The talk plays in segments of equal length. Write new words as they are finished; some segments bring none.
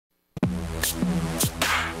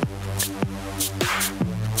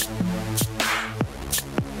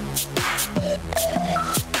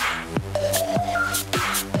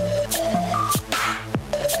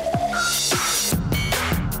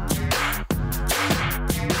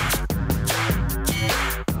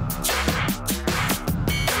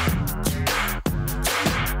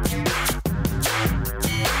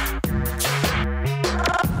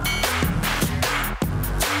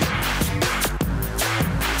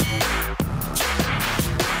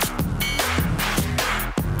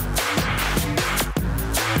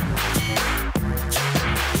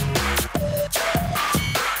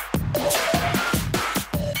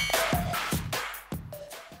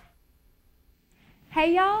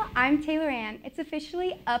Hey y'all, I'm Taylor Ann. It's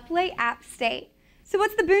officially up late App State. So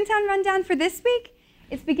what's the Boontown Rundown for this week?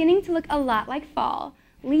 It's beginning to look a lot like fall.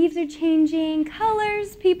 Leaves are changing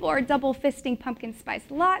colors, people are double fisting pumpkin spice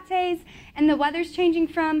lattes, and the weather's changing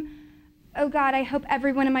from, oh God, I hope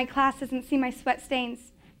everyone in my class doesn't see my sweat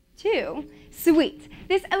stains, to, sweet,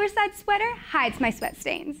 this oversized sweater hides my sweat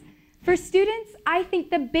stains. For students, I think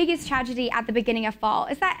the biggest tragedy at the beginning of fall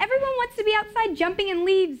is that everyone wants to be outside jumping in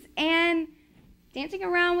leaves and dancing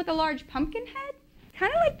around with a large pumpkin head,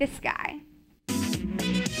 kind of like this guy.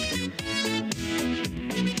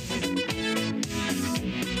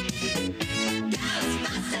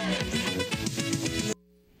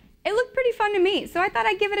 It looked pretty fun to me, so I thought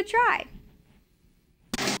I'd give it a try.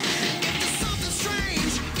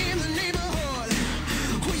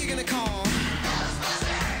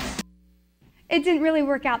 It didn't really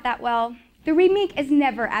work out that well. The remake is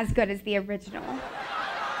never as good as the original.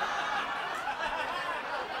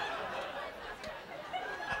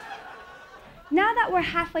 Now that we're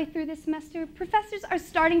halfway through the semester, professors are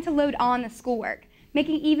starting to load on the schoolwork,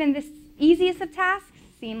 making even the easiest of tasks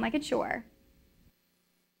seem like a chore.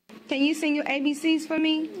 Can you sing your ABCs for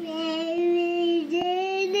me?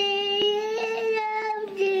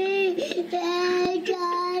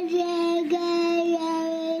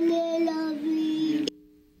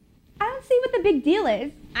 I don't see what the big deal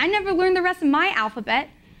is. I never learned the rest of my alphabet.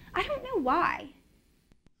 I don't know why.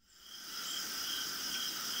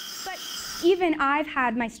 But even I've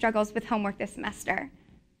had my struggles with homework this semester.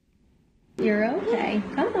 You're okay.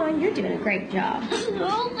 Come on, you're doing a great job. I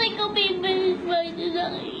don't think I'll be finished by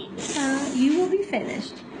tonight. You will be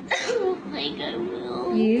finished. I don't think I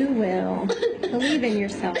will. You will. Believe in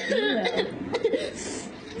yourself. You will.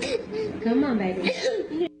 Come on,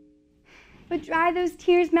 baby. But dry those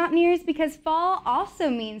tears, Mountaineers, because fall also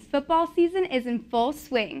means football season is in full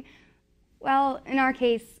swing. Well, in our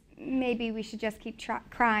case, maybe we should just keep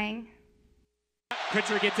crying.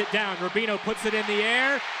 Pitcher gets it down. Rubino puts it in the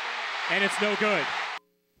air, and it's no good.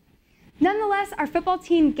 Nonetheless, our football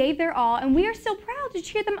team gave their all, and we are still proud to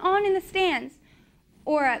cheer them on in the stands,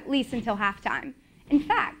 or at least until halftime. In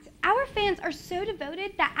fact, our fans are so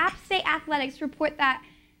devoted that App State Athletics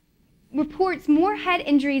reports more head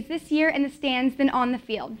injuries this year in the stands than on the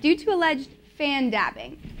field due to alleged fan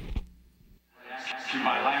dabbing. Action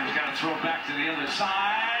by Lamb's got to throw it back to the other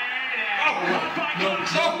side. No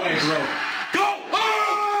way, bro. Go!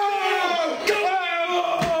 Oh!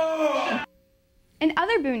 Go! In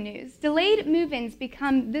other Boone news, delayed move-ins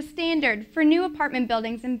become the standard for new apartment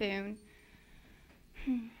buildings in Boone.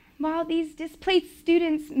 While these displaced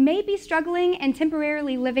students may be struggling and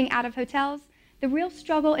temporarily living out of hotels, the real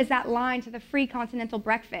struggle is that line to the free continental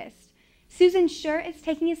breakfast. Susan sure is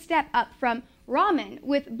taking a step up from ramen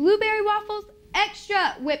with blueberry waffles,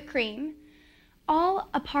 extra whipped cream. All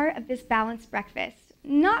a part of this balanced breakfast.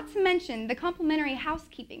 Not to mention the complimentary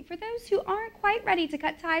housekeeping for those who aren't quite ready to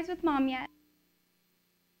cut ties with mom yet.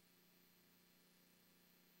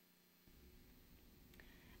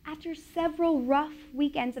 After several rough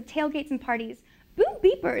weekends of tailgates and parties, Boone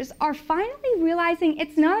Beepers are finally realizing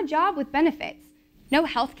it's not a job with benefits. No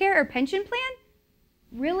health care or pension plan?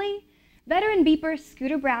 Really? Veteran beeper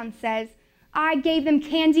Scooter Brown says, I gave them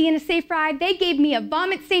candy and a safe ride. They gave me a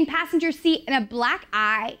vomit-stained passenger seat and a black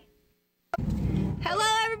eye. Hello,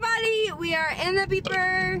 everybody. We are in the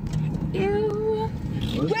beeper. Ew.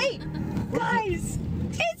 Wait, guys.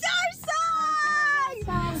 It's our song.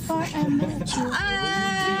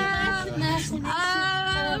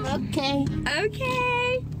 Okay.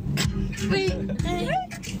 Okay. Wait.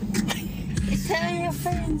 Tell your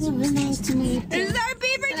friends it was nice to meet you. This is our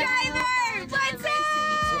beeper driver. What's up?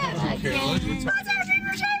 Okay. What's our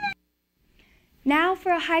beeper driver? Now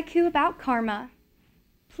for a haiku about karma.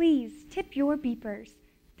 Please tip your beepers.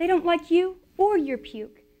 They don't like you or your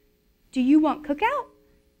puke. Do you want cookout?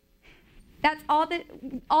 That's all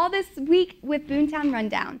this week with Boontown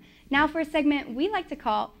Rundown. Now for a segment we like to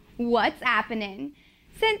call What's Happenin'.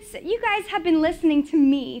 Since you guys have been listening to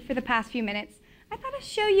me for the past few minutes, I thought I'd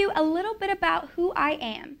show you a little bit about who I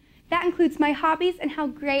am. That includes my hobbies and how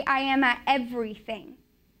great I am at everything.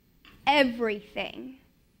 Everything.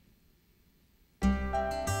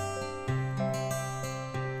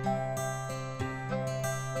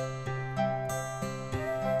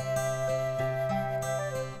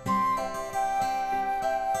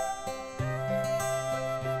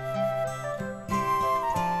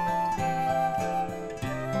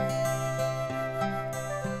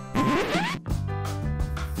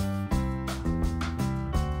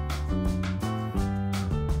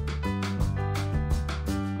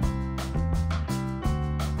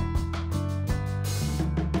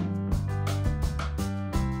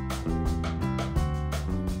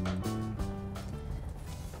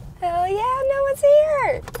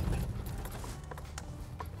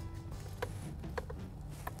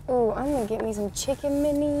 Ooh, I'm gonna get me some chicken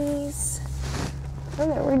minis. Oh,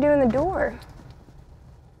 they're redoing the door.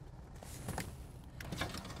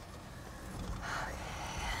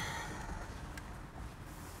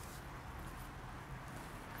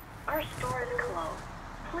 Our store is closed.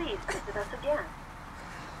 Please visit us again.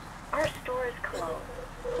 Our store is closed.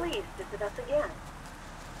 Please visit us again.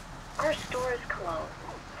 Our store is closed.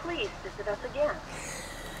 Please visit us again.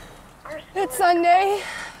 Our store It's Sunday.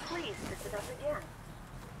 Please visit us again.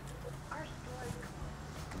 Our store is closed.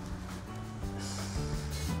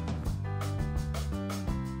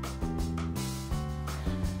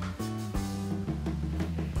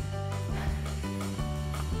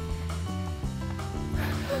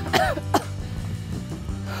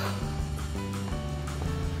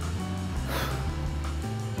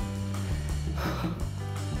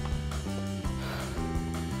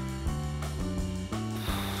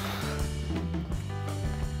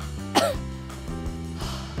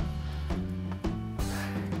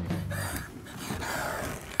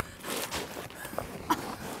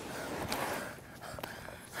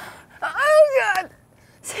 Oh God!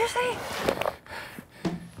 Seriously?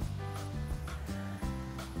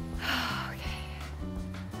 Okay.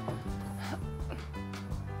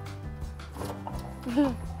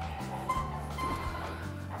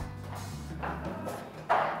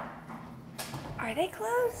 Are they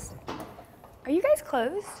closed? Are you guys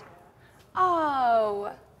closed?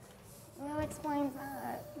 Oh, well, that explains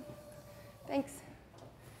that. Thanks.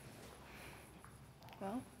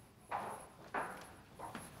 Well.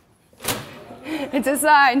 It's a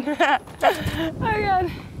sign. Oh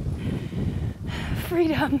God.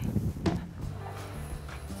 Freedom.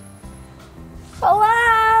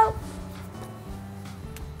 Hello?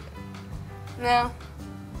 No.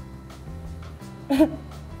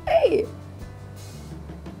 Hey.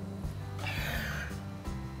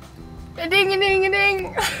 A ding a ding a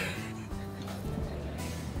ding.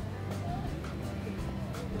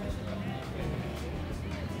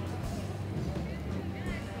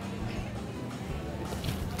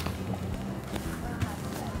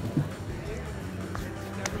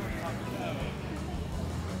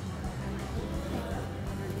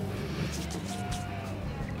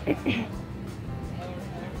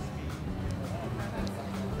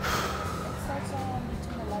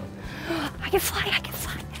 I can fly, I can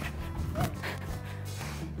fly.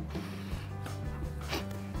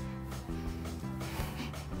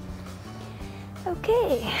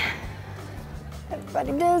 Okay.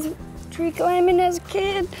 Everybody does tree climbing as a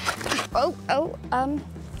kid.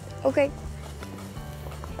 Okay.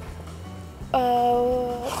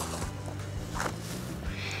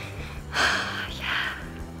 Yeah.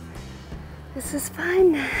 This is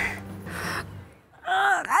fun.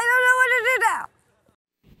 I don't know what to do now.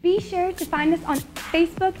 Be sure to find us on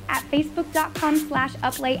Facebook at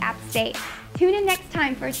facebook.com/UpLateAppState. Tune in next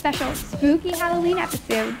time for a special spooky Halloween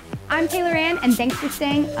episode. I'm Taylor Ann, and thanks for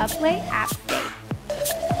staying up late at